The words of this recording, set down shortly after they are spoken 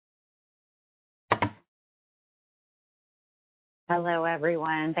Hello,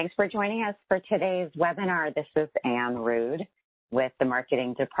 everyone. Thanks for joining us for today's webinar. This is Ann Rude with the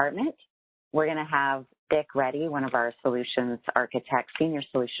Marketing Department. We're going to have Dick Reddy, one of our solutions architects, senior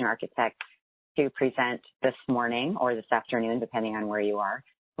solution architects, to present this morning or this afternoon, depending on where you are.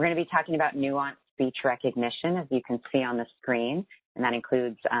 We're going to be talking about Nuance speech recognition, as you can see on the screen, and that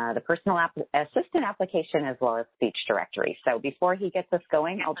includes the personal assistant application as well as Speech Directories. So before he gets us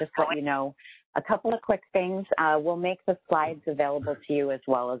going, I'll just let you know a couple of quick things. We'll make the slides available to you as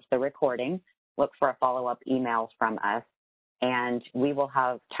well as the recording. Look for a follow-up email from us. And we will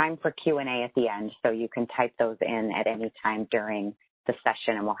have time for Q&A at the end, so you can type those in at any time during the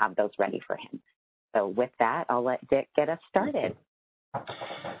session, and we'll have those ready for him. So with that, I'll let Dick get us started.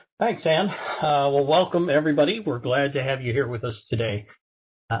 Thanks, Ann. Well, welcome, everybody. We're glad to have you here with us today.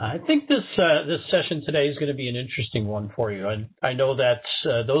 I think this session today is going to be an interesting one for you. And I know that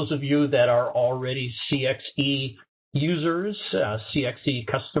those of you that are already CXE users, CXE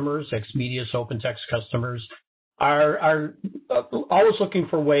customers, XMedius OpenText customers, are always looking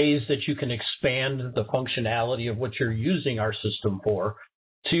for ways that you can expand the functionality of what you're using our system for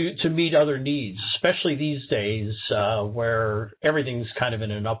to meet other needs, especially these days where everything's kind of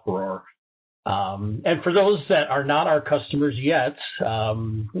in an uproar. And for those that are not our customers yet,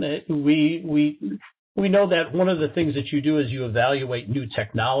 we know that one of the things that you do is you evaluate new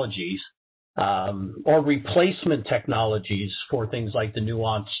technologies or replacement technologies for things like the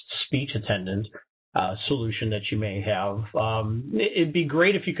Nuance SpeechAttendant solution that you may have. It'd be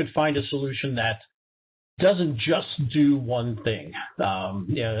great if you could find a solution that doesn't just do one thing.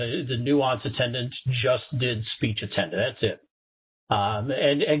 The Nuance Attendant just did Speech Attendant. That's it.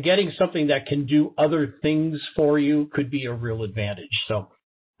 And getting something that can do other things for you could be a real advantage. So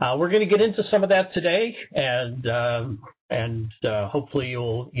we're going to get into some of that today, and hopefully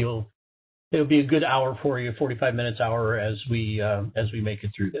it'll be a good hour for you, 45 minutes hour as we make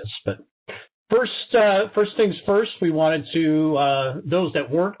it through this. But first things first, we wanted to those that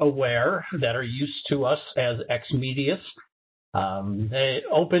weren't aware that are used to us as XMedius.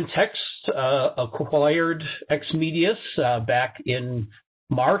 OpenText acquired XMedius back in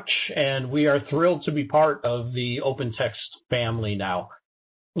March, and we are thrilled to be part of the OpenText family now.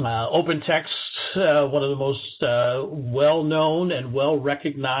 OpenText, one of the most well-known and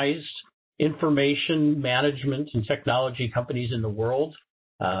well-recognized information management and technology companies in the world.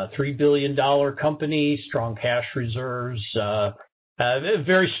 $3 billion company, strong cash reserves, a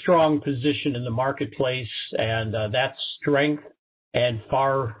very strong position in the marketplace, and that strength and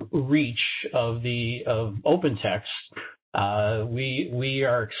far reach of OpenText, we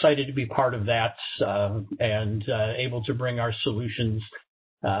are excited to be part of that and able to bring our solutions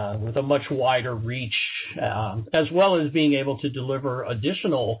with a much wider reach, as well as being able to deliver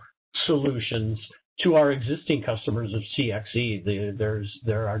additional solutions to our existing customers of CXE.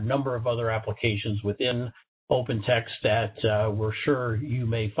 There are a number of other applications within OpenText that we're sure you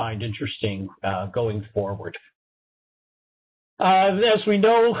may find interesting going forward. As we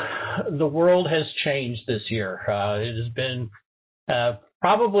know, the world has changed this year. It has been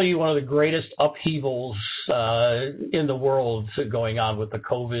probably one of the greatest upheavals in the world going on with the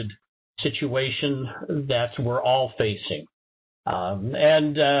COVID situation that we're all facing.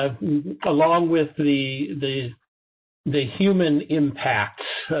 And along with the human impact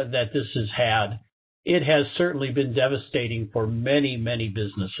that this has had, it has certainly been devastating for many, many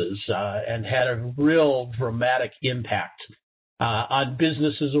businesses and had a real dramatic impact on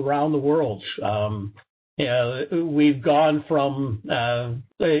businesses around the world. We've gone from, on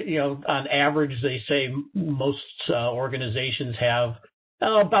average, they say most organizations have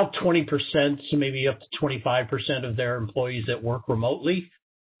about 20% to maybe up to 25% of their employees that work remotely.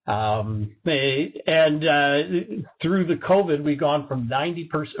 And through the COVID, we've gone from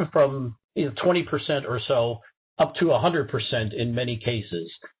 20% or so up to 100% in many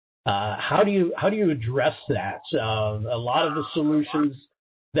cases. How do you address that? A lot of the solutions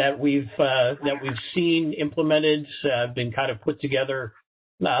that we've seen implemented have been kind of put together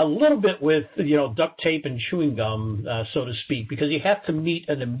a little bit with duct tape and chewing gum, so to speak, because you have to meet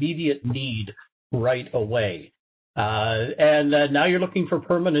an immediate need right away. And now you're looking for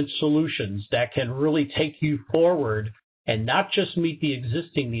permanent solutions that can really take you forward and not just meet the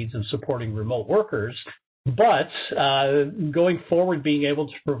existing needs of supporting remote workers, but going forward being able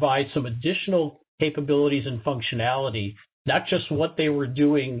to provide some additional capabilities and functionality, not just what they were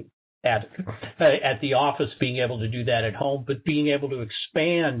doing at the office, being able to do that at home, but being able to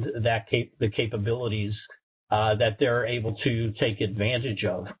expand the capabilities that they're able to take advantage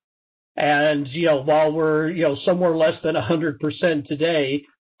of. And while we're somewhere less than 100% today,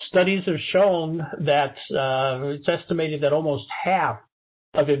 studies have shown that it's estimated that almost half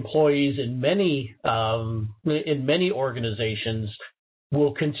of employees in many organizations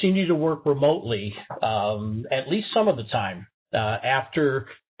will continue to work remotely at least some of the time after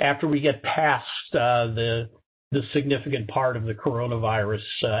we get past the significant part of the coronavirus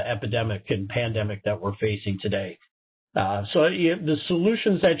epidemic and pandemic that we're facing today. So the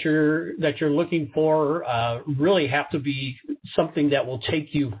solutions that you're looking for really have to be something that will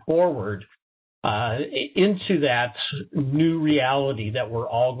take you forward into that new reality that we're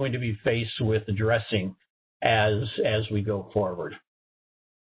all going to be faced with addressing as we go forward.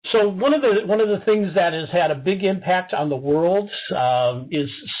 So one of the things that has had a big impact on the world is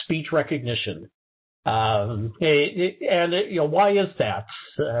speech recognition. Why is that?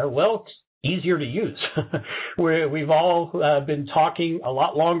 Well, it's easier to use. We've all been talking a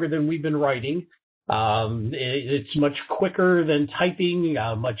lot longer than we've been writing. It's much quicker than typing,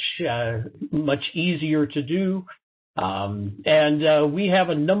 much easier to do. And we have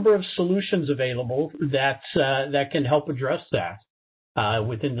a number of solutions available that can help address that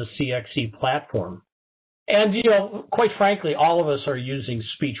within the CXE platform. And, quite frankly, all of us are using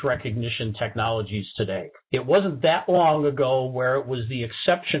speech recognition technologies today. It wasn't that long ago where it was the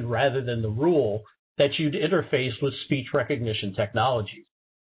exception rather than the rule that you'd interface with speech recognition technologies.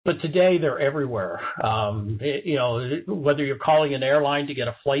 But today they're everywhere. Whether you're calling an airline to get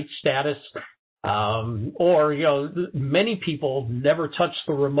a flight status, or, many people never touch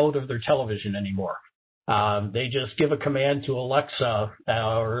the remote of their television anymore. They just give a command to Alexa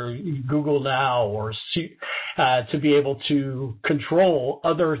or Google Now or to be able to control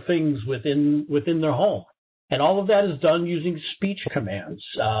other things within their home. And all of that is done using speech commands.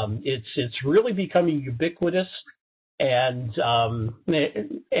 It's really becoming ubiquitous, and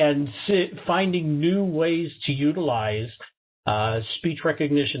finding new ways to utilize speech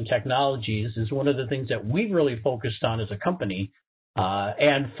recognition technologies is one of the things that we've really focused on as a company.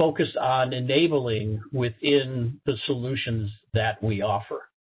 And focused on enabling within the solutions that we offer.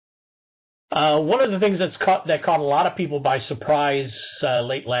 One of the things that caught a lot of people by surprise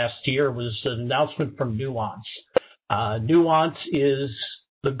late last year was an announcement from Nuance. Nuance is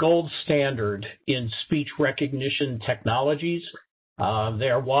the gold standard in speech recognition technologies. They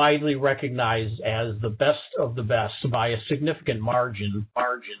are widely recognized as the best of the best by a significant margin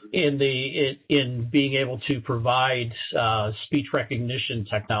in being able to provide speech recognition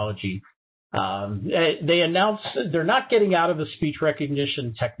technology. They announced they're not getting out of the speech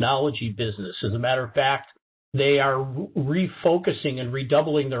recognition technology business. As a matter of fact, they are refocusing and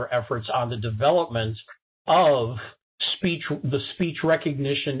redoubling their efforts on the development of the speech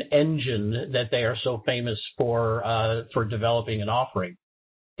recognition engine that they are so famous for developing and offering.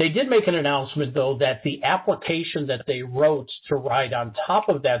 They did make an announcement, though, that the application that they wrote to ride on top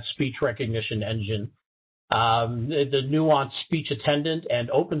of that speech recognition engine, the Nuance SpeechAttendant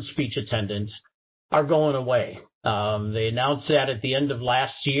and Open SpeechAttendant, are going away. They announced that at the end of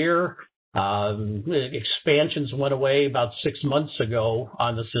last year. Expansions went away about 6 months ago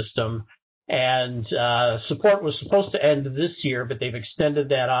on the system. And support was supposed to end this year, but they've extended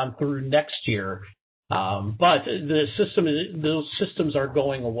that on through next year. But those systems are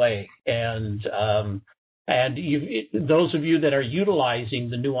going away, and those of you that are utilizing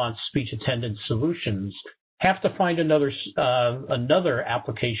the Nuance SpeechAttendant solutions have to find another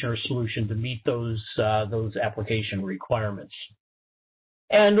application or solution to meet those application requirements.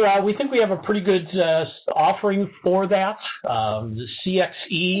 And we think we have a pretty good offering for that. The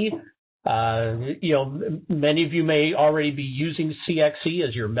CXE. Many of you may already be using CXE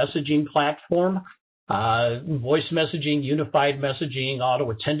as your messaging platform, voice messaging, unified messaging,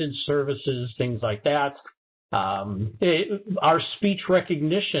 auto-attendant services, things like that. Our speech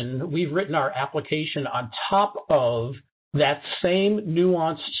recognition, we've written our application on top of that same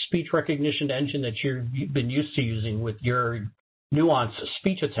Nuance speech recognition engine that you've been used to using with your Nuance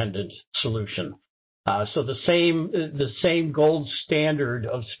SpeechAttendant solution. So the same gold standard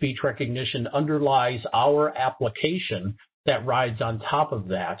of speech recognition underlies our application that rides on top of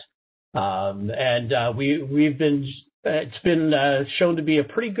that, it's been shown to be a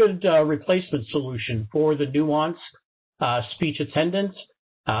pretty good replacement solution for the Nuance SpeechAttendant,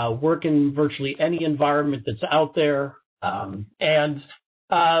 work in virtually any environment that's out there, and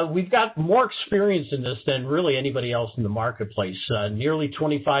we've got more experience in this than really anybody else in the marketplace. Nearly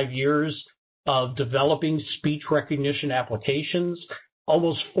 25 years of developing speech recognition applications,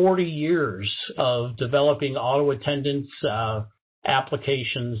 almost 40 years of developing auto-attendance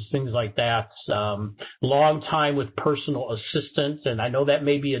applications, things like that. Long time with personal assistants, and I know that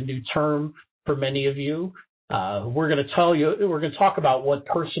may be a new term for many of you. We're going to talk about what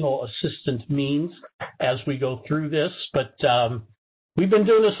personal assistant means as we go through this, but we've been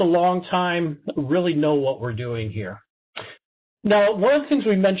doing this a long time, really know what we're doing here. Now, one of the things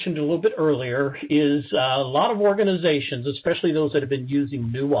we mentioned a little bit earlier is a lot of organizations, especially those that have been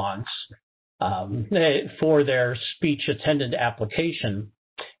using Nuance for their speech attendant application,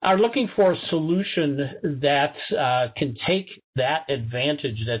 are looking for a solution that can take that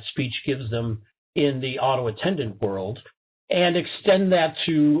advantage that speech gives them in the auto-attendant world and extend that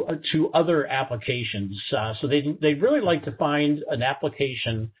to other applications. So they'd really like to find an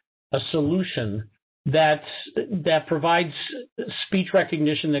application, a solution that provides speech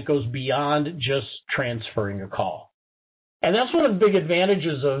recognition that goes beyond just transferring a call. And that's one of the big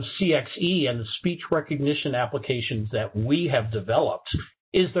advantages of CXE and the speech recognition applications that we have developed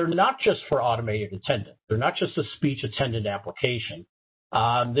is they're not just for automated attendant. They're not just a speech attendant application.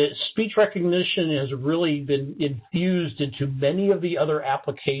 The speech recognition has really been infused into many of the other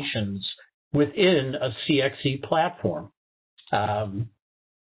applications within a CXE platform.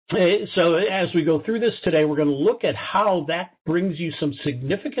 So as we go through this today, we're going to look at how that brings you some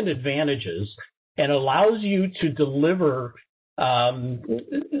significant advantages and allows you to deliver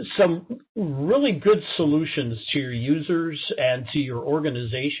some really good solutions to your users and to your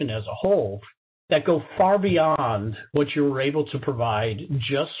organization as a whole that go far beyond what you were able to provide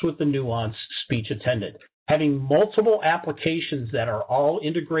just with the Nuance Speech Attendant. Having multiple applications that are all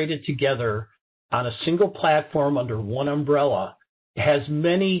integrated together on a single platform under one umbrella has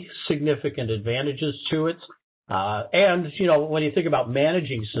many significant advantages to it. And, you know, when you think about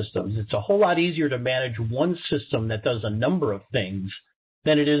managing systems, it's a whole lot easier to manage one system that does a number of things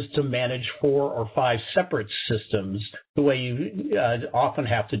than it is to manage 4 or 5 separate systems the way you often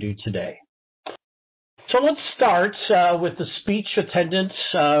have to do today. So let's start with the speech attendant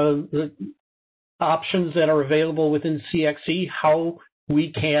options that are available within CXE, how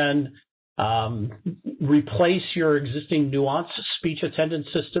we can replace your existing Nuance speech attendant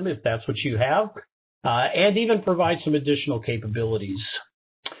system if that's what you have, and even provide some additional capabilities.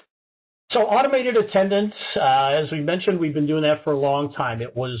 So automated attendant, as we mentioned, we've been doing that for a long time.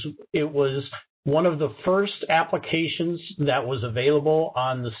 It was one of the first applications that was available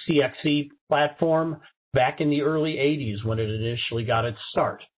on the CXE platform back in the early 80s when it initially got its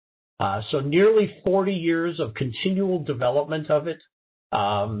start. So nearly 40 years of continual development of it.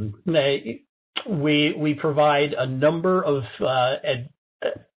 We provide a number of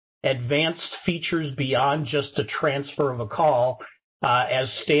advanced features beyond just the transfer of a call as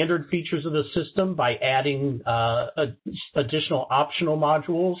standard features of the system. By adding additional optional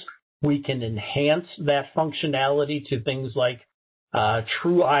modules, we can enhance that functionality to things like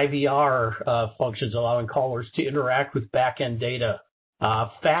true IVR functions, allowing callers to interact with back-end data,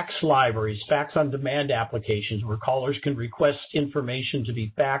 fax libraries, fax on demand applications where callers can request information to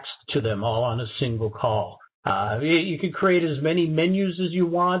be faxed to them all on a single call. You can create as many menus as you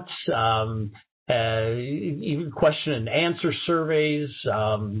want, even question and answer surveys.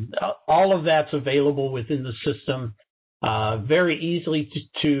 All of that's available within the system, very easily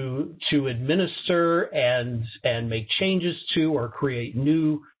to administer and make changes to or create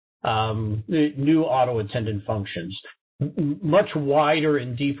new auto attendant functions. Much wider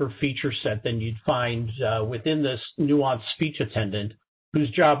and deeper feature set than you'd find within this Nuance Speech Attendant, whose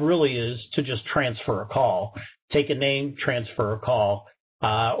job really is to just transfer a call, take a name, transfer a call,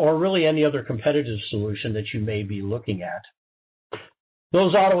 or really any other competitive solution that you may be looking at.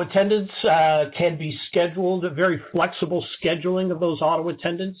 Those auto attendants can be scheduled, a very flexible scheduling of those auto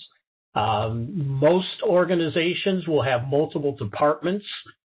attendants. Most organizations will have multiple departments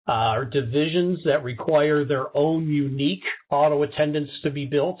or divisions that require their own unique auto attendants to be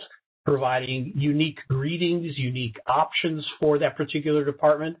built, providing unique greetings, unique options for that particular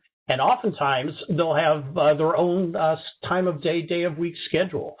department. And oftentimes they'll have their own time of day of week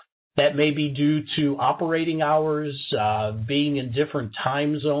schedule. That may be due to operating hours, being in different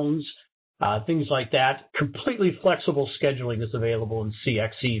time zones, things like that. Completely flexible scheduling is available in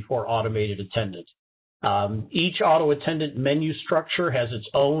CXE for automated attendant. Each auto attendant menu structure has its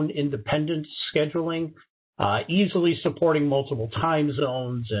own independent scheduling, easily supporting multiple time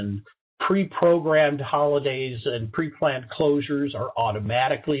zones, and pre-programmed holidays and pre-planned closures are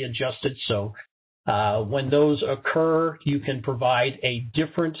automatically adjusted. So when those occur, you can provide a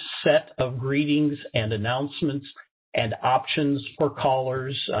different set of greetings and announcements and options for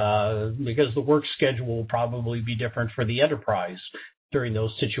callers because the work schedule will probably be different for the enterprise during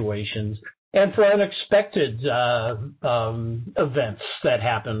those situations. And for unexpected events that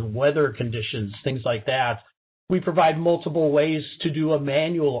happen, weather conditions, things like that, we provide multiple ways to do a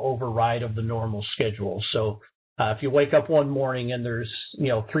manual override of the normal schedule. So if you wake up one morning and there's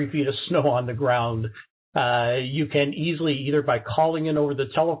 3 feet of snow on the ground, you can easily, either by calling in over the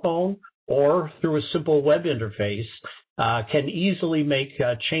telephone or through a simple web interface, can easily make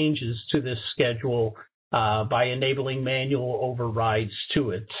changes to this schedule by enabling manual overrides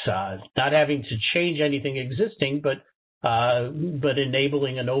to it, not having to change anything existing, but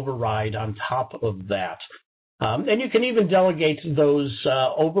enabling an override on top of that. And you can even delegate those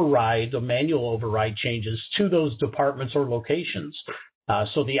the manual override changes to those departments or locations.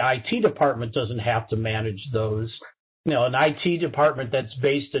 So the IT department doesn't have to manage those. An IT department that's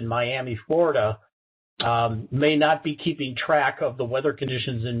based in Miami, Florida, may not be keeping track of the weather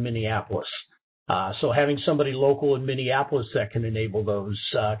conditions in Minneapolis. So having somebody local in Minneapolis that can enable those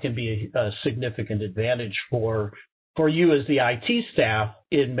can be a significant advantage for you as the IT staff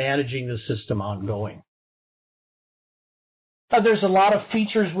in managing the system ongoing. There's a lot of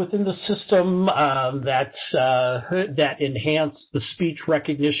features within the system that enhance the speech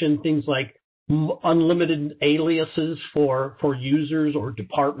recognition, things like unlimited aliases for users or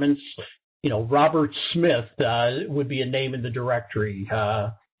departments. Robert Smith would be a name in the directory.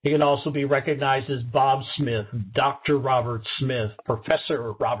 He can also be recognized as Bob Smith, Dr. Robert Smith,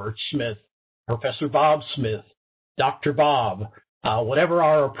 Professor Robert Smith, Professor Bob Smith, Dr. Bob. Whatever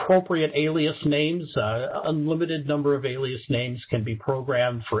are appropriate alias names, unlimited number of alias names can be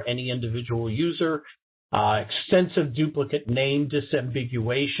programmed for any individual user. Extensive duplicate name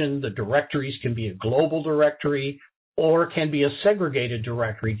disambiguation. The directories can be a global directory or can be a segregated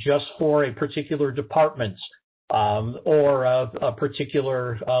directory just for a particular department or a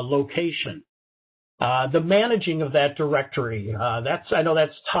particular location. The managing of that directory, I know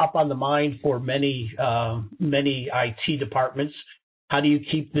that's top on the mind for many IT departments. How do you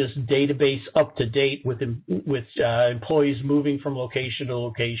keep this database up to date with employees moving from location to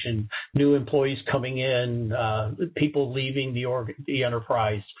location, new employees coming in, people leaving the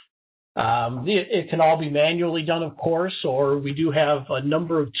enterprise? It can all be manually done, of course, or we do have a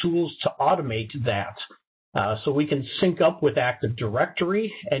number of tools to automate that. So we can sync up with Active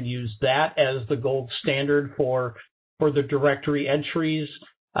Directory and use that as the gold standard for the directory entries.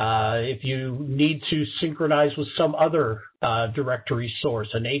 If you need to synchronize with some other directory source,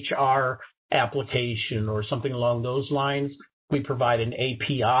 an HR application or something along those lines, we provide an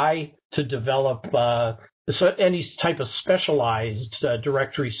API to develop any type of specialized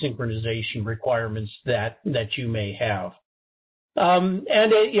directory synchronization requirements that you may have.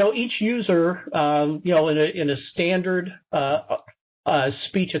 Each user, in a standard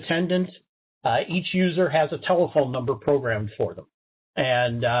speech attendant, each user has a telephone number programmed for them.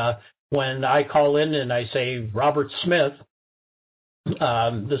 And when I call in and I say Robert Smith,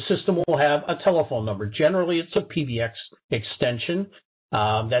 the system will have a telephone number. Generally, it's a PBX extension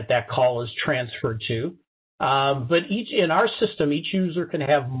that call is transferred to. But in our system, each user can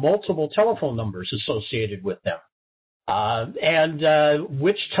have multiple telephone numbers associated with them.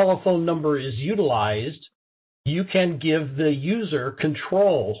 Which telephone number is utilized, you can give the user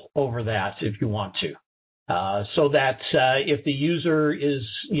control over that if you want to. So that if the user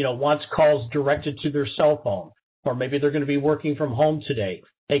wants calls directed to their cell phone, or maybe they're going to be working from home today,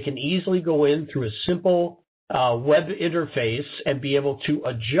 they can easily go in through a simple web interface and be able to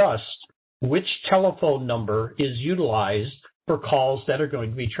adjust which telephone number is utilized for calls that are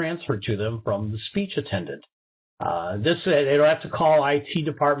going to be transferred to them from the speech attendant. They don't have to call IT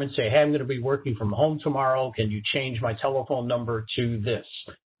department, say, hey, I'm going to be working from home tomorrow. Can you change my telephone number to this,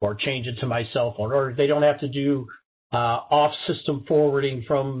 or change it to my cell phone? Or they don't have to do off-system forwarding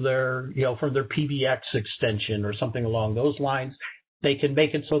from their PBX extension or something along those lines. They can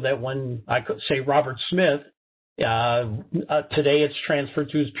make it so that when I could say Robert Smith, today it's transferred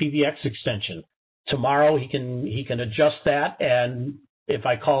to his PBX extension. Tomorrow he can adjust that, and if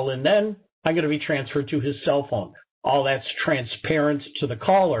I call in then, I'm going to be transferred to his cell phone. All that's transparent to the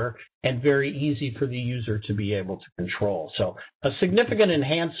caller and very easy for the user to be able to control. So a significant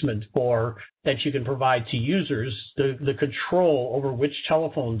enhancement that you can provide to users, the control over which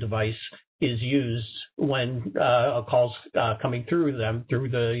telephone device is used when a call's coming through them through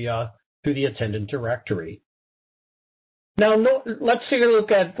the attendant directory. Now, let's take a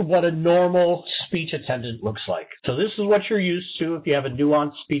look at what a normal speech attendant looks like. So this is what you're used to if you have a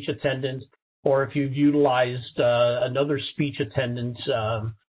Nuance SpeechAttendant, or if you've utilized another speech attendant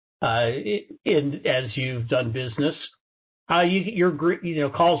as you've done business. Your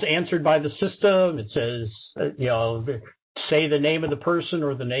call's answered by the system. It says, say the name of the person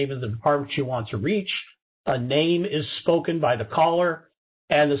or the name of the department you want to reach. A name is spoken by the caller,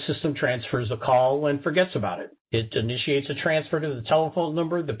 and the system transfers the call and forgets about it. It initiates a transfer to the telephone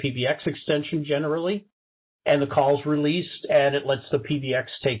number, the PBX extension generally, and the call is released, and it lets the PBX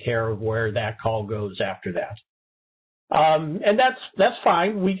take care of where that call goes after that. And that's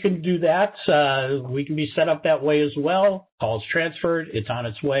fine. We can do that. We can be set up that way as well. Call's transferred. It's on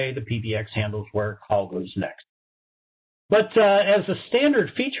its way. The PBX handles where call goes next. But as a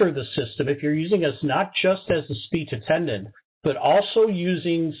standard feature of the system, if you're using us not just as a speech attendant, but also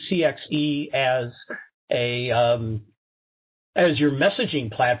using CXE as your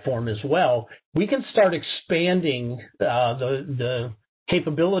messaging platform as well, we can start expanding the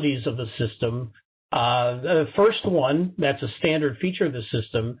capabilities of the system. The first one, that's a standard feature of the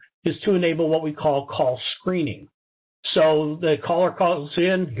system, is to enable what we call call screening. So the caller calls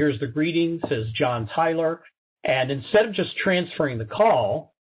in, here's the greeting, says John Tyler, and instead of just transferring the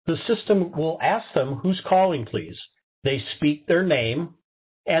call, the system will ask them, who's calling, please? They speak their name,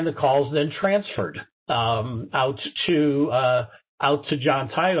 and the call is then transferred out to John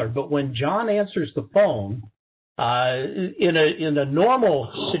Tyler. But when John answers the phone, in a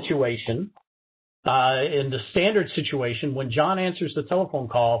normal situation, in the standard situation, when John answers the telephone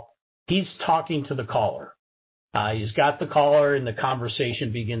call, he's talking to the caller. He's got the caller, and the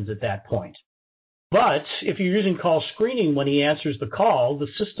conversation begins at that point. But if you're using call screening, when he answers the call, the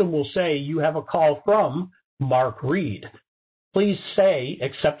system will say, you have a call from Mark Reed. Please say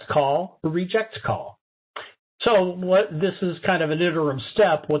accept call or reject call. So this is kind of an interim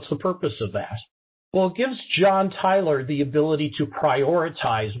step. What's the purpose of that? Well, it gives John Tyler the ability to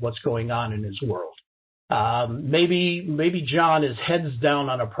prioritize what's going on in his world. Maybe John is heads down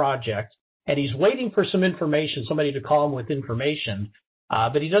on a project, and he's waiting for some information, somebody to call him with information,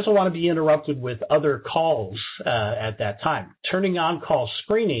 but he doesn't want to be interrupted with other calls at that time. Turning on call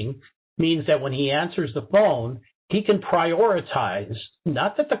screening means that when he answers the phone, he can prioritize,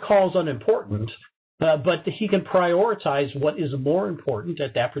 not that the call is unimportant, but he can prioritize what is more important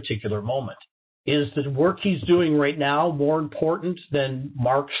at that particular moment. Is the work he's doing right now more important than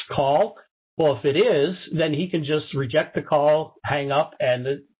Mark's call? Well, if it is, then he can just reject the call, hang up,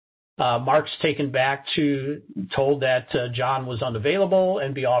 and Mark's taken back told that John was unavailable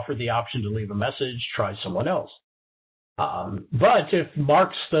and be offered the option to leave a message, try someone else. But if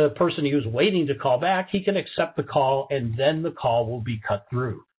Mark's the person he was waiting to call back, he can accept the call, and then the call will be cut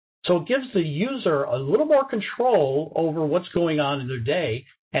through. So it gives the user a little more control over what's going on in their day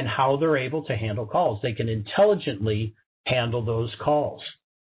and how they're able to handle calls. They can intelligently handle those calls.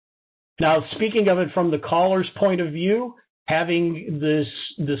 Now, speaking of it from the caller's point of view, having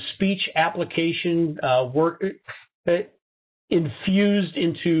the speech application infused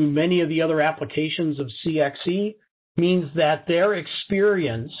into many of the other applications of CXE means that their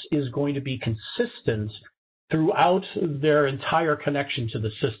experience is going to be consistent throughout their entire connection to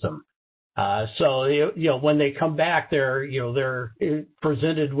the system. So when they come back, they're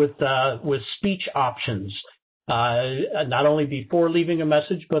presented with speech options, not only before leaving a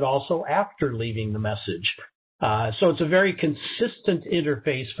message but also after leaving the message. So it's a very consistent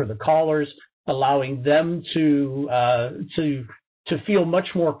interface for the callers, allowing them to feel much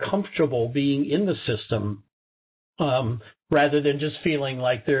more comfortable being in the system, rather than just feeling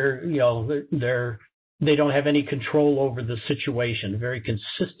like they don't have any control over the situation. A very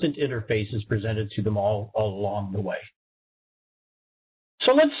consistent interface is presented to them all along the way.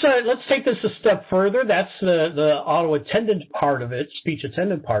 So let's take this a step further. That's the auto-attendant part of it, speech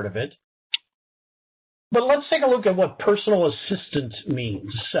attendant part of it. But let's take a look at what personal assistant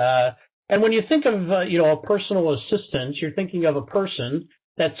means. And when you think of a personal assistant, you're thinking of a person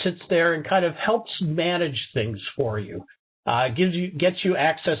that sits there and kind of helps manage things for you, gets you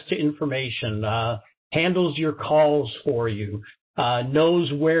access to information, handles your calls for you,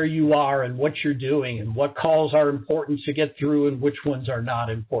 knows where you are and what you're doing and what calls are important to get through and which ones are not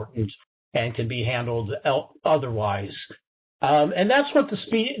important and can be handled otherwise. And that's what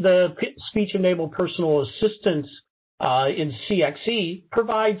the speech-enabled personal assistant in CXE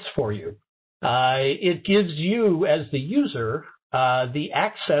provides for you. It gives you, as the user, the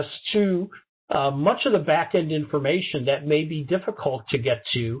access to much of the back-end information that may be difficult to get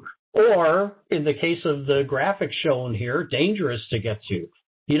to, or in the case of the graphic shown here, dangerous to get to.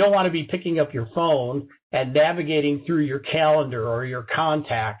 You don't want to be picking up your phone and navigating through your calendar or your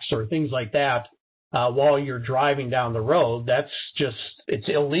contacts or things like that while you're driving down the road. It's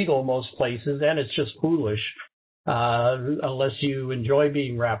illegal most places, and it's just foolish unless you enjoy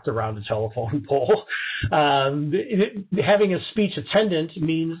being wrapped around a telephone pole. Having a speech attendant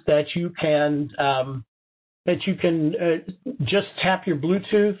means that you can just tap your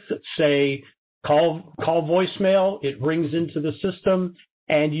Bluetooth, say call voicemail, it rings into the system,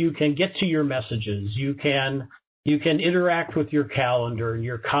 and you can get to your messages. You can You can interact with your calendar and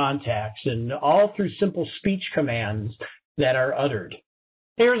your contacts, and all through simple speech commands that are uttered.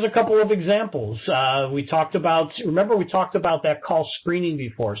 Here's a couple of examples. Remember we talked about that call screening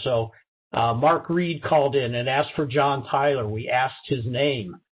before. So Mark Reed called in and asked for John Tyler. We asked his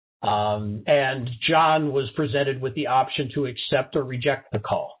name. And John was presented with the option to accept or reject the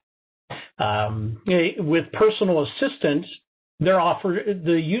call. With Personal Assistant,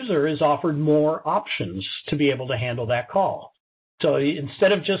 the user is offered more options to be able to handle that call. So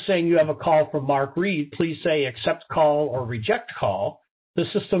instead of just saying you have a call from Mark Reed, please say accept call or reject call. The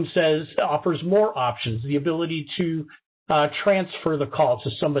system offers more options, the ability to transfer the call to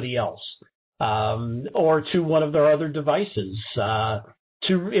somebody else or to one of their other devices.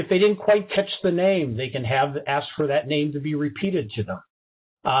 If they didn't quite catch the name, they can ask for that name to be repeated to them.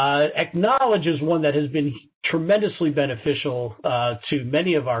 Acknowledge is one that has been tremendously beneficial to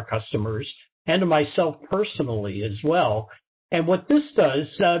many of our customers and to myself personally as well. And what this does,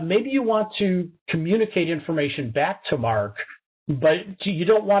 maybe you want to communicate information back to Mark, but you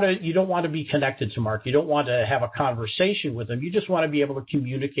don't want to be connected to Mark. You don't want to have a conversation with him. You just want to be able to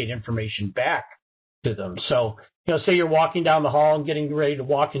communicate information back to them. So, say you're walking down the hall and getting ready to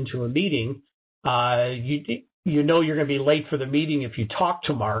walk into a meeting. You know you're going to be late for the meeting if you talk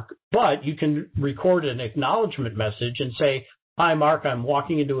to Mark, but you can record an acknowledgement message and say, "Hi, Mark, I'm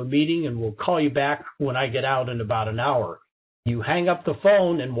walking into a meeting and we'll call you back when I get out in about an hour." You hang up the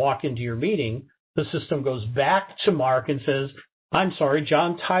phone and walk into your meeting. The system goes back to Mark and says, "I'm sorry,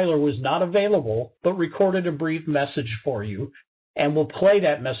 John Tyler was not available, but recorded a brief message for you," and we'll play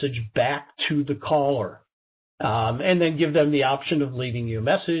that message back to the caller. And then give them the option of leaving you a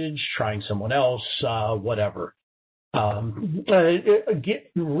message, trying someone else, whatever.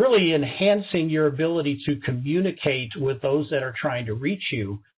 Really enhancing your ability to communicate with those that are trying to reach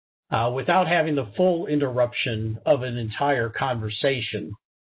you without having the full interruption of an entire conversation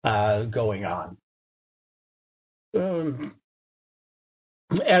going on.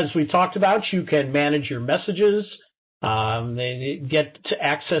 As we talked about, you can manage your messages. Get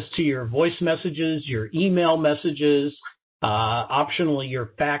access to your voice messages, your email messages, optionally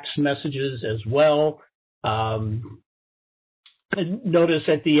your fax messages as well. Notice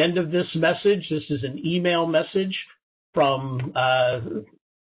at the end of this message, this is an email message from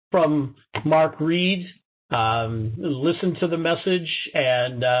Mark Reed. Listen to the message,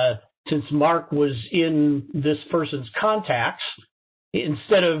 and since Mark was in this person's contacts,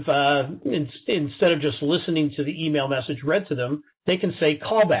 instead of just listening to the email message read to them, they can say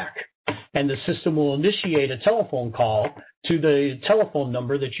callback, and the system will initiate a telephone call to the telephone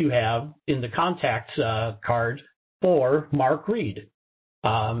number that you have in the contact card for Mark Reed.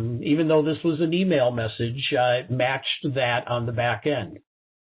 Even though this was an email message, it matched that on the back end.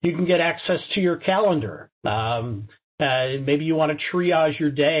 You can get access to your calendar. Maybe you want to triage your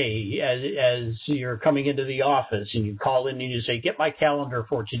day as you're coming into the office, and you call in and you say, "Get my calendar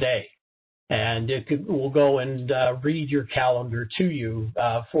for today." And will go and read your calendar to you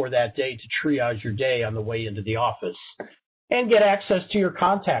for that day to triage your day on the way into the office. And get access to your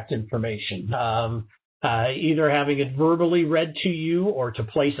contact information, either having it verbally read to you or to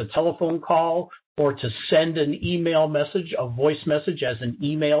place a telephone call or to send an email message, a voice message as an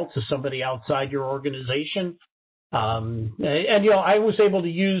email to somebody outside your organization. I was able to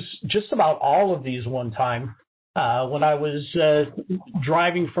use just about all of these one time when I was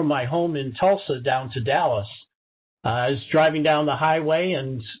driving from my home in Tulsa down to Dallas. I was driving down the highway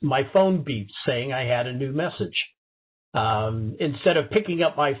and my phone beeped saying I had a new message. Instead of picking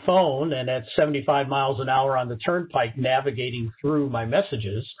up my phone and at 75 miles an hour on the turnpike navigating through my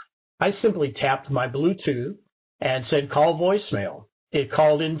messages, I simply tapped my Bluetooth and said call voicemail. It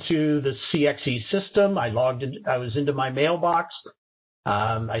called into the CXE system. I logged in. I was into my mailbox.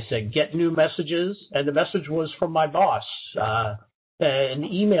 I said, get new messages. And the message was from my boss, an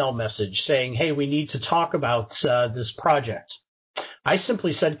email message saying, hey, we need to talk about this project. I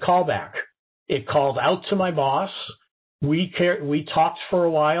simply said, call back. It called out to my boss. We talked for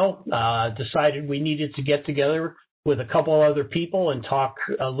a while, decided we needed to get together with a couple other people and talk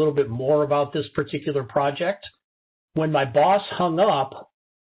a little bit more about this particular project. When my boss hung up,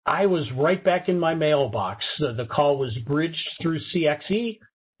 I was right back in my mailbox. The call was bridged through CXE,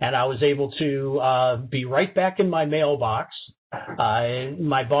 and I was able to be right back in my mailbox.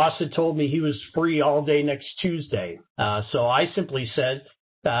 My boss had told me he was free all day next Tuesday. So I simply said,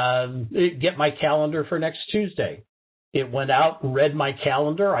 get my calendar for next Tuesday. It went out, read my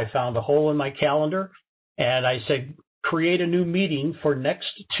calendar. I found a hole in my calendar, and I said, create a new meeting for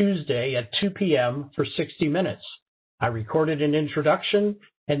next Tuesday at 2 p.m. for 60 minutes. I recorded an introduction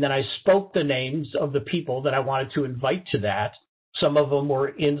and then I spoke the names of the people that I wanted to invite to that. Some of them were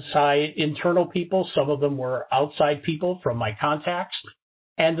internal people, some of them were outside people from my contacts,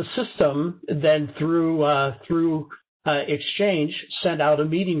 and the system then through Exchange sent out a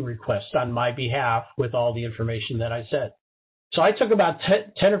meeting request on my behalf with all the information that I said. So I took about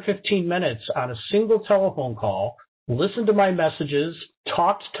 10 or 15 minutes on a single telephone call, listened to my messages,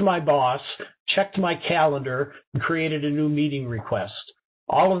 talked to my boss, checked my calendar, and created a new meeting request.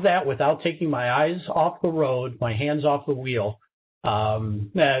 All of that without taking my eyes off the road, my hands off the wheel.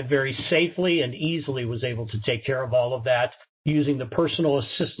 Very safely and easily was able to take care of all of that using the personal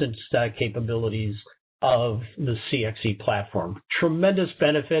assistance capabilities of the CXE platform. Tremendous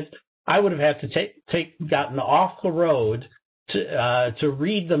benefit. I would have had to gotten off the road to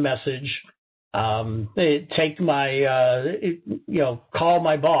read the message, take my, call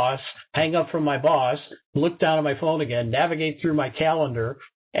my boss, hang up from my boss, look down at my phone again, navigate through my calendar,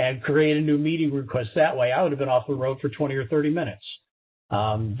 and create a new meeting request that way. I would have been off the road for 20 or 30 minutes.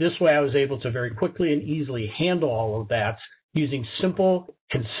 This way I was able to very quickly and easily handle all of that using simple,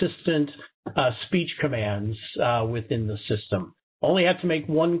 consistent speech commands within the system. Only had to make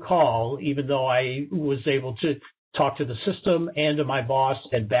one call, even though I was able to talk to the system and to my boss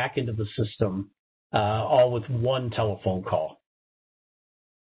and back into the system, all with one telephone call.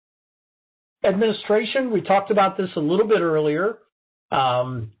 Administration, we talked about this a little bit earlier.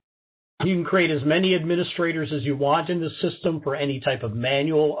 You can create as many administrators as you want in the system for any type of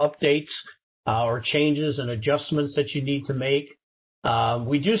manual updates or changes and adjustments that you need to make.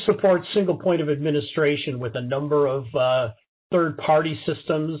 We do support single point of administration with a number of third-party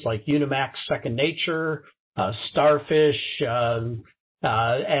systems like Unimax Second Nature, Starfish, and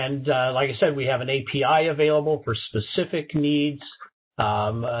like I said, we have an API available for specific needs,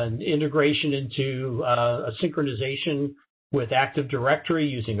 an integration into a synchronization with Active Directory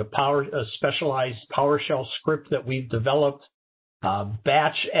using a specialized PowerShell script that we've developed.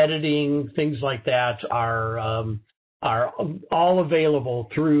 Batch editing, things like that are all available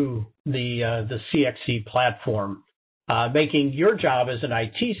through the CXE platform, making your job as an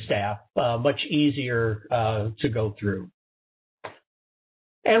IT staff much easier to go through.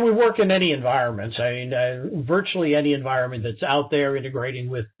 And we work in any environment. I mean, virtually any environment that's out there, integrating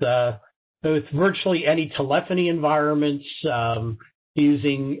with virtually any telephony environments,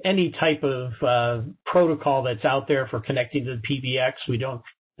 using any type of protocol that's out there for connecting to the PBX.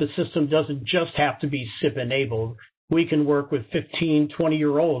 The system doesn't just have to be SIP enabled. We can work with 15,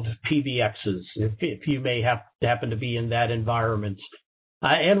 20-year-old PBXs if you may happen to be in that environment.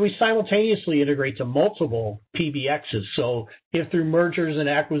 And we simultaneously integrate to multiple PBXs. So if through mergers and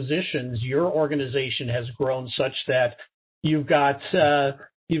acquisitions, your organization has grown such that you've got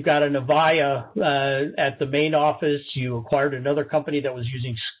an Avaya at the main office, you acquired another company that was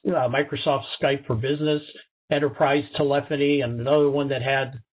using Microsoft Skype for Business, enterprise telephony, and another one that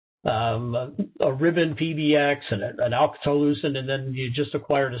had a Ribbon PBX and an Alcatel-Lucent, and then you just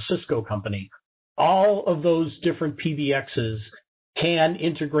acquired a Cisco company. All of those different PBXs can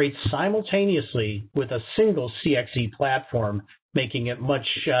integrate simultaneously with a single CXE platform, making it much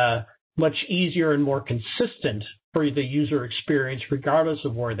easier and more consistent for the user experience, regardless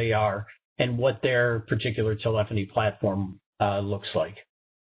of where they are and what their particular telephony platform looks like.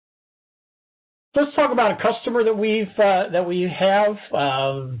 Let's talk about a customer that we have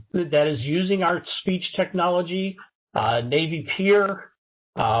that is using our speech technology, Navy Pier,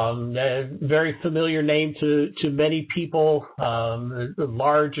 a very familiar name to many people. A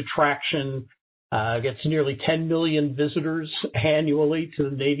large attraction, gets nearly 10 million visitors annually to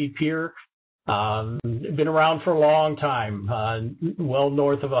the Navy Pier. Been around for a long time, well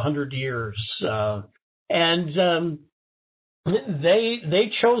north of 100 years, and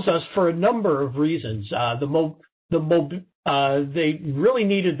they chose us for a number of reasons. They really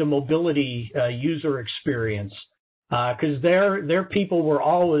needed the mobility user experience because their people were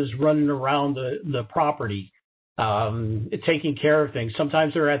always running around the property, taking care of things.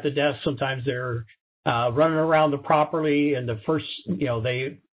 Sometimes they're at the desk, sometimes they're running around the property, and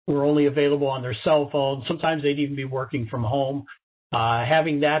they were only available on their cell phone. Sometimes they'd even be working from home.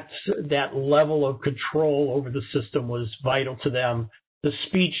 Having that level of control over the system was vital to them. The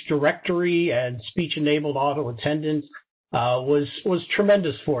Speech Directory and speech-enabled auto-attendant was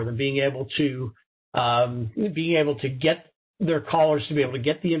tremendous for them. Being able to get their callers to be able to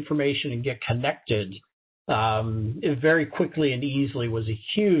get the information and get connected very quickly and easily was a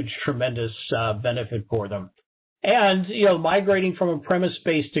huge, tremendous benefit for them. And migrating from a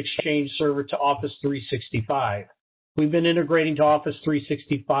premise-based Exchange server to Office 365. We've been integrating to Office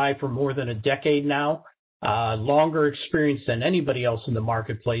 365 for more than a decade now. longer experience than anybody else in the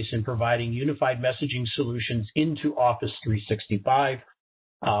marketplace in providing unified messaging solutions into Office 365,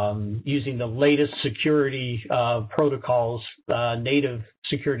 using the latest security protocols, native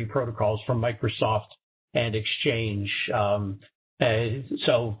security protocols from Microsoft and Exchange.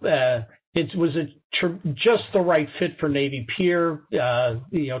 It was just the right fit for Navy Pier.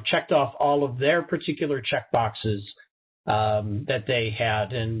 Checked off all of their particular checkboxes that they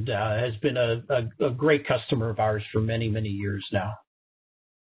had, and has been a great customer of ours for many, many years now.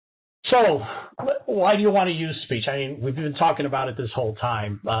 So, why do you want to use speech? I mean, we've been talking about it this whole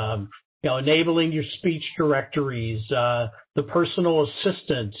time. Enabling your speech directories, the personal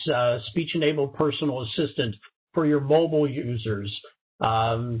assistant, speech-enabled personal assistant for your mobile users,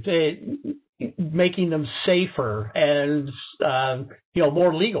 making them safer and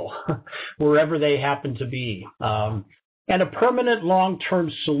more legal wherever they happen to be, and a permanent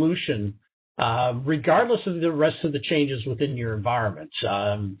long-term solution, regardless of the rest of the changes within your environment.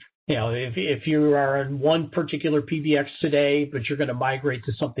 If you are in one particular PBX today, but you're going to migrate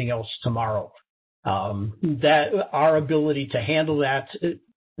to something else tomorrow, that our ability to handle that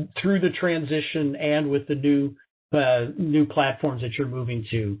through the transition and with the new platforms that you're moving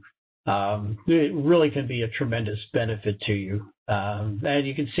to, it really can be a tremendous benefit to you. And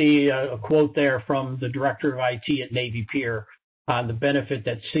you can see a quote there from the director of IT at Navy Pier on the benefit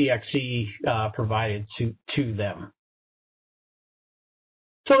that CXE provided to them.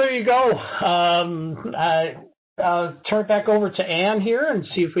 So there you go. I'll turn it back over to Ann here and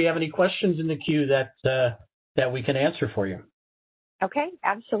see if we have any questions in the queue that we can answer for you. Okay,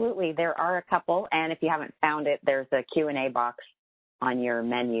 absolutely. There are a couple, and if you haven't found it, there's a Q&A box on your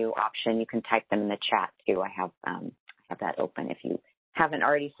menu option. You can type them in the chat too. I have that open if you haven't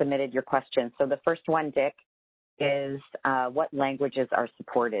already submitted your questions. So the first one, Dick, is what languages are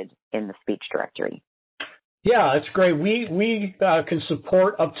supported in the speech directory? Yeah, that's great. We can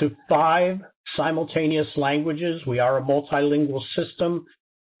support up to 5 simultaneous languages. We are a multilingual system.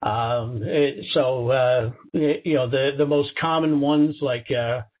 The most common ones like,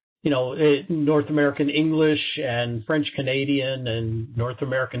 North American English and French Canadian and North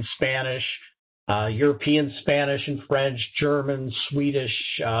American Spanish, European Spanish and French, German, Swedish.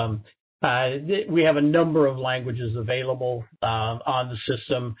 We have a number of languages available on the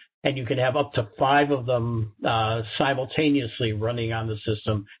system, and you can have up to 5 of them simultaneously running on the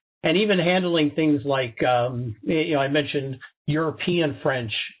system. And even handling things like, I mentioned European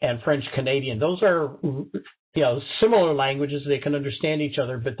French and French Canadian. Those are, similar languages. They can understand each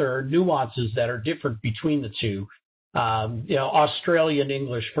other, but there are nuances that are different between the two. Australian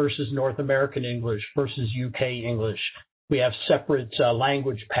English versus North American English versus UK English. We have separate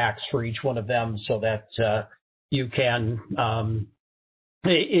language packs for each one of them so that you can,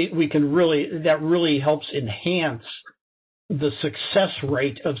 that really helps enhance the success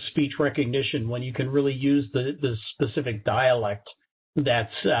rate of speech recognition when you can really use the specific dialect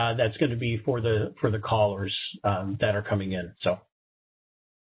that's going to be for the callers that are coming in. So.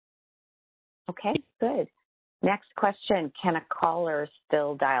 Okay, good. Next question: can a caller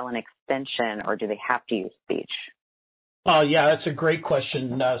still dial an extension, or do they have to use speech? Yeah, that's a great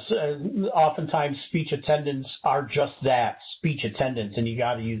question. Oftentimes, speech attendants are just that, speech attendants, and you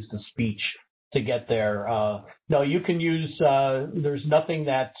got to use the speech to get there. No, you can use, there's nothing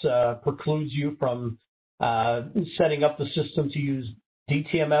that precludes you from setting up the system to use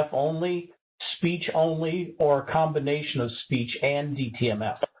DTMF only, speech only, or a combination of speech and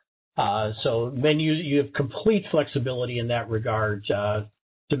DTMF. So you have complete flexibility in that regard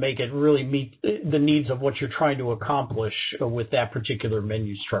to make it really meet the needs of what you're trying to accomplish with that particular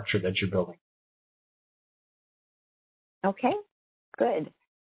menu structure that you're building. Okay, good.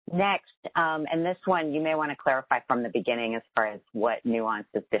 Next, and this one you may want to clarify from the beginning as far as what Nuance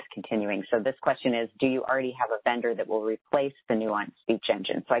is discontinuing. So this question is, do you already have a vendor that will replace the Nuance speech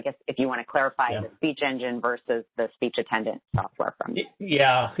engine? So I guess if you want to clarify the speech engine versus the speech attendant software from you.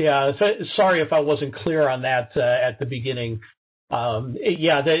 Yeah. So, sorry if I wasn't clear on that at the beginning.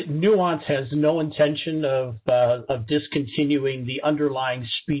 The Nuance has no intention of discontinuing the underlying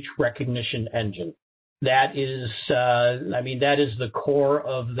speech recognition engine. That is, that is the core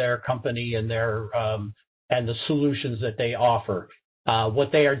of their company and their and the solutions that they offer.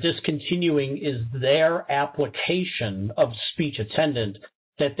 What they are discontinuing is their application of Speech Attendant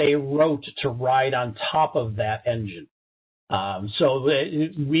that they wrote to ride on top of that engine. So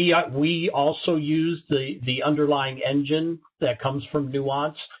we also use the underlying engine that comes from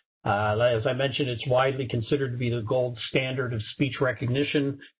Nuance. As I mentioned, it's widely considered to be the gold standard of speech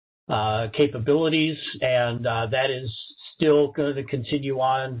recognition capabilities, and that is still going to continue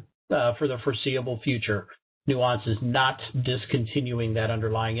on for the foreseeable future. Nuance is not discontinuing that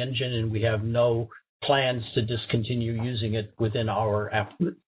underlying engine, and we have no plans to discontinue using it within our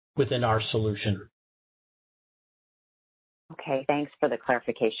solution. Okay, thanks for the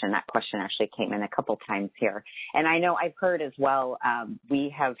clarification. That question actually came in a couple times here. And I know I've heard as well,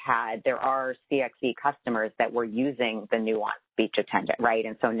 there are CXE customers that were using the Nuance SpeechAttendant, right?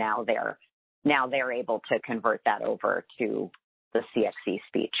 And so now they're able to convert that over to the CXE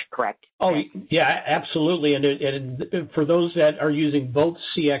speech, correct? Oh, yeah, absolutely. And for those that are using both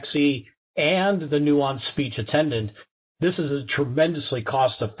CXE and the Nuance SpeechAttendant, this is a tremendously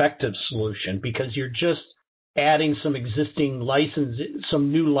cost-effective solution because you're just adding some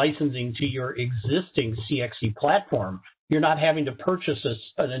new licensing to your existing CXE platform. You're not having to purchase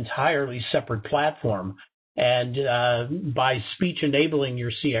an entirely separate platform. And by speech enabling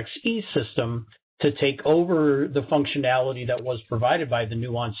your CXE system to take over the functionality that was provided by the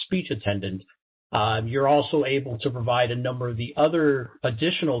Nuance SpeechAttendant, you're also able to provide a number of the other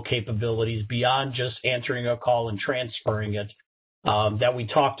additional capabilities beyond just answering a call and transferring it that we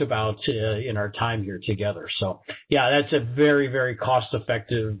talked about in our time here together. So, yeah, that's a very, very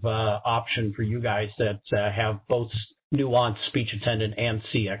cost-effective option for you guys that have both Nuance SpeechAttendant and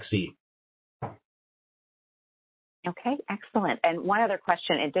CXE. Okay, excellent. And one other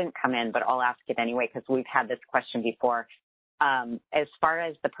question, it didn't come in, but I'll ask it anyway because we've had this question before. As far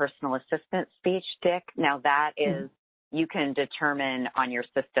as the personal assistant speech, Dick, now that is, you can determine on your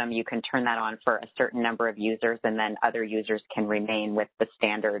system, you can turn that on for a certain number of users and then other users can remain with the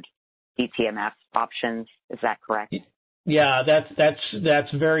standard DTMF options. Is that correct? Yeah,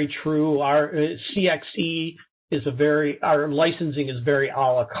 that's very true. Our CXE is our licensing is very a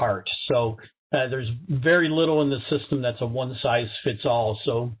la carte. So there's very little in the system that's a one-size-fits-all.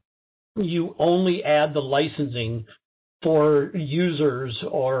 So you only add the licensing for users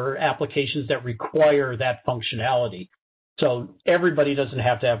or applications that require that functionality. So everybody doesn't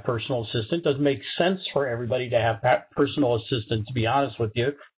have to have personal assistant. It doesn't make sense for everybody to have personal assistant, to be honest with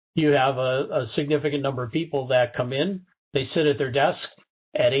you. You have a significant number of people that come in, they sit at their desk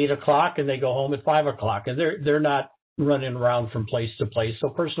at 8 o'clock and they go home at 5 o'clock, and they're not running around from place to place. So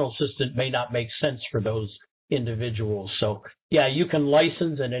personal assistant may not make sense for those individuals. So yeah, you can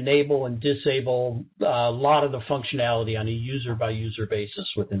license and enable and disable a lot of the functionality on a user by user basis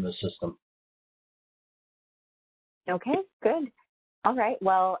within the system. Okay, good. All right.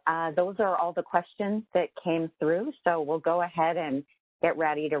 Well, those are all the questions that came through. So we'll go ahead and get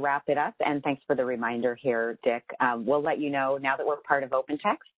ready to wrap it up. And thanks for the reminder here, Dick. We'll let you know now that we're part of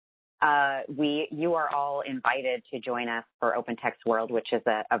OpenText. You are all invited to join us for OpenText World, which is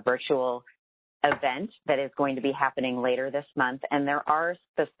a virtual event that is going to be happening later this month. And there are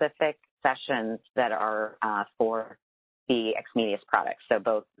specific sessions that are for the Xmedius products. So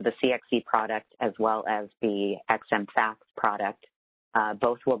both the CXE product as well as the XM Fax product,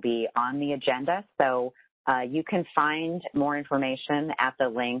 both will be on the agenda. So you can find more information at the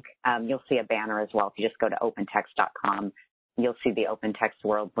link. You'll see a banner as well. If you just go to opentext.com, you'll see the OpenText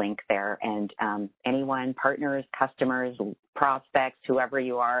World link there. And anyone, partners, customers, prospects, whoever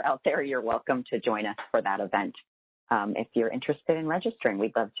you are out there, you're welcome to join us for that event. If you're interested in registering,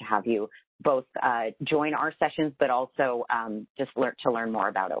 we'd love to have you both join our sessions, but also just learn more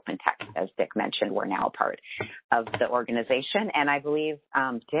about OpenText. As Dick mentioned, we're now a part of the organization. And I believe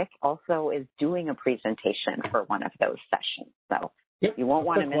Dick also is doing a presentation for one of those sessions. So you won't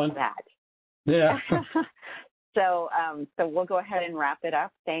want to miss that. Yeah. So we'll go ahead and wrap it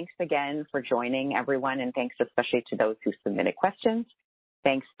up. Thanks again for joining, everyone, and thanks especially to those who submitted questions.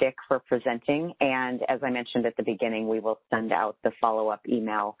 Thanks, Dick, for presenting. And as I mentioned at the beginning, we will send out the follow-up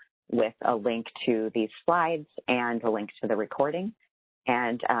email with a link to these slides and a link to the recording.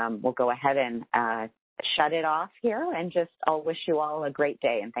 And we'll go ahead and shut it off here, and I'll wish you all a great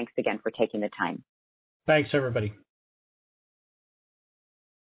day. And thanks again for taking the time. Thanks, everybody.